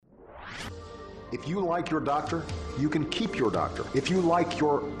If you like your doctor, you can keep your doctor. If you like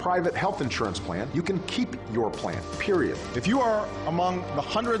your private health insurance plan, you can keep your plan, period. If you are among the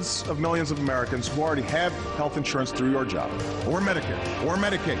hundreds of millions of Americans who already have health insurance through your job, or Medicare, or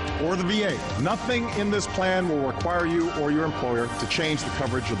Medicaid, or the VA, nothing in this plan will require you or your employer to change the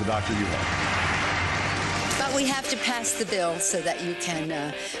coverage of the doctor you have. But we have to pass the bill so that you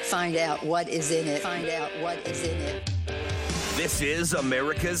can find out what is in it. This is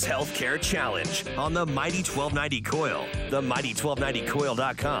America's Healthcare Challenge on the Mighty 1290 Coil, the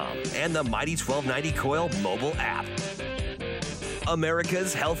Mighty1290Coil.com, and the Mighty 1290 Coil mobile app.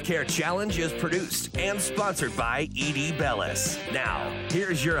 America's Healthcare Challenge is produced and sponsored by E.D. Bellis. Now,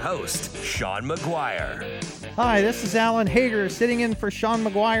 here's your host, Sean McGuire. Hi, this is Alan Hager sitting in for Sean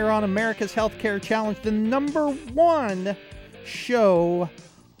McGuire on America's Healthcare Challenge, the #1 show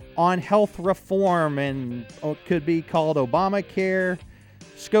on health reform, and it could be called Obamacare,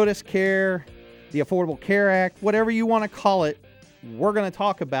 SCOTUS Care, the Affordable Care Act, whatever you want to call it. We're going to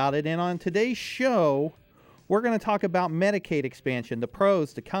talk about it. And on today's show, we're going to talk about Medicaid expansion, the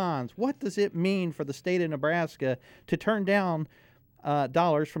pros, the cons. What does it mean for the state of Nebraska to turn down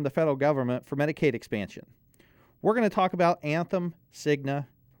dollars from the federal government for Medicaid expansion? We're going to talk about Anthem, Cigna,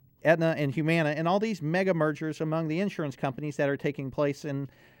 Aetna, and Humana, and all these mega mergers among the insurance companies that are taking place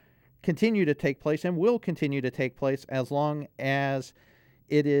and continue to take place and will continue to take place as long as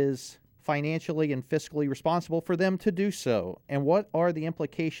it is financially and fiscally responsible for them to do so. And what are the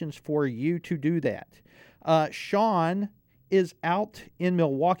implications for you to do that? Sean is out in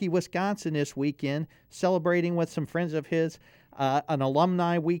Milwaukee, Wisconsin this weekend, celebrating with some friends of his, an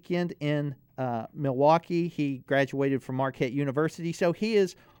alumni weekend in Milwaukee. He graduated from Marquette University, so he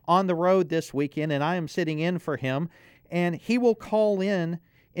is on the road this weekend, and I am sitting in for him, and he will call in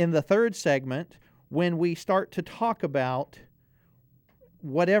the third segment when we start to talk about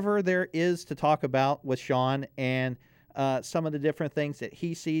whatever there is to talk about with Sean and some of the different things that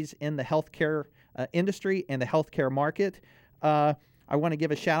he sees in the healthcare industry and the healthcare market. I want to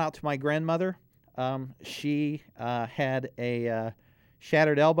give a shout out to my grandmother. She had a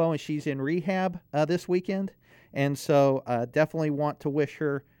shattered elbow, and she's in rehab this weekend. And so definitely want to wish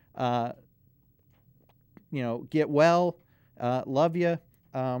her, get well, love you.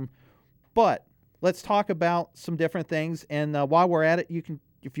 But let's talk about some different things. And while we're at it, you can,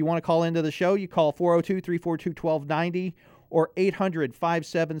 if you want to call into the show, you call 402-342-1290 or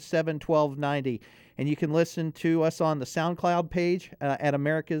 800-577-1290. And you can listen to us on the SoundCloud page at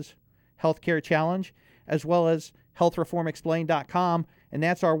America's Healthcare Challenge, as well as healthreformexplained.com. And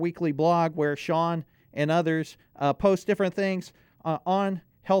that's our weekly blog where Sean and others post different things on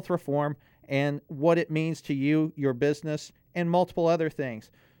health reform and what it means to you, your business, and multiple other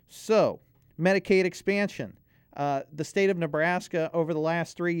things. So, Medicaid expansion. The state of Nebraska over the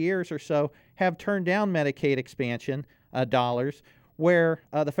last 3 years or so have turned down Medicaid expansion dollars, where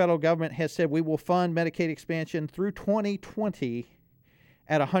the federal government has said we will fund Medicaid expansion through 2020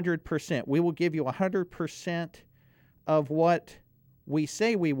 at 100%. We will give you 100% of what we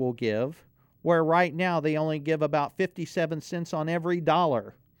say we will give, where right now they only give about 57 cents on every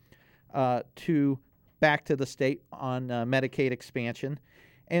dollar back to the state on Medicaid expansion.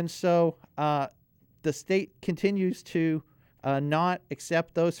 And so the state continues to not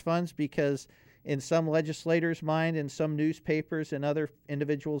accept those funds because in some legislators' mind, in some newspapers and other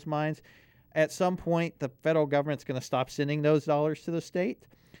individuals' minds, at some point the federal government's going to stop sending those dollars to the state.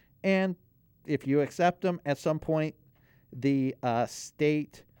 And if you accept them, at some point the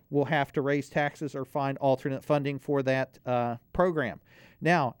state will have to raise taxes or find alternate funding for that program.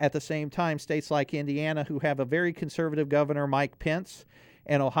 Now, at the same time, states like Indiana, who have a very conservative governor, Mike Pence,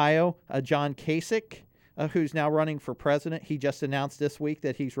 and Ohio, John Kasich, who's now running for president. He just announced this week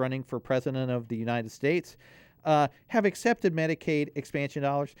that he's running for president of the United States, have accepted Medicaid expansion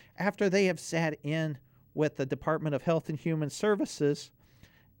dollars after they have sat in with the Department of Health and Human Services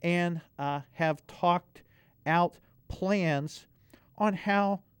and have talked out plans on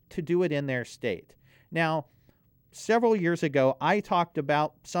how to do it in their state. Now, several years ago, I talked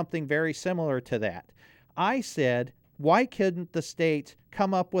about something very similar to that. I said, why couldn't the states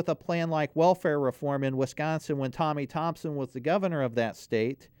come up with a plan like welfare reform in Wisconsin when Tommy Thompson was the governor of that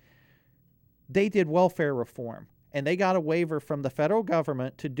state? They did welfare reform, and they got a waiver from the federal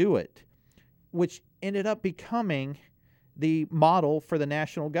government to do it, which ended up becoming the model for the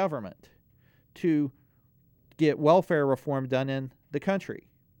national government to get welfare reform done in the country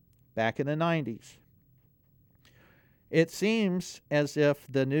back in the 90s. It seems as if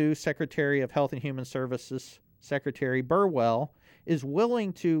the new Secretary of Health and Human Services, Secretary Burwell, is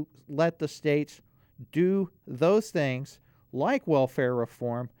willing to let the states do those things like welfare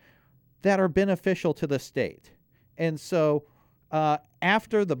reform that are beneficial to the state. And so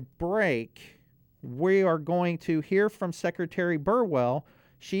after the break, we are going to hear from Secretary Burwell.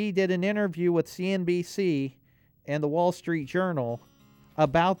 She did an interview with CNBC and the Wall Street Journal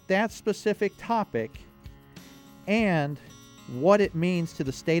about that specific topic and what it means to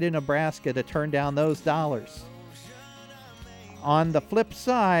the state of Nebraska to turn down those dollars. On the flip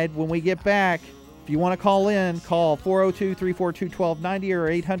side, when we get back, if you want to call in, call 402-342-1290 or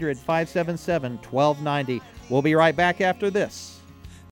 800-577-1290. We'll be right back after this.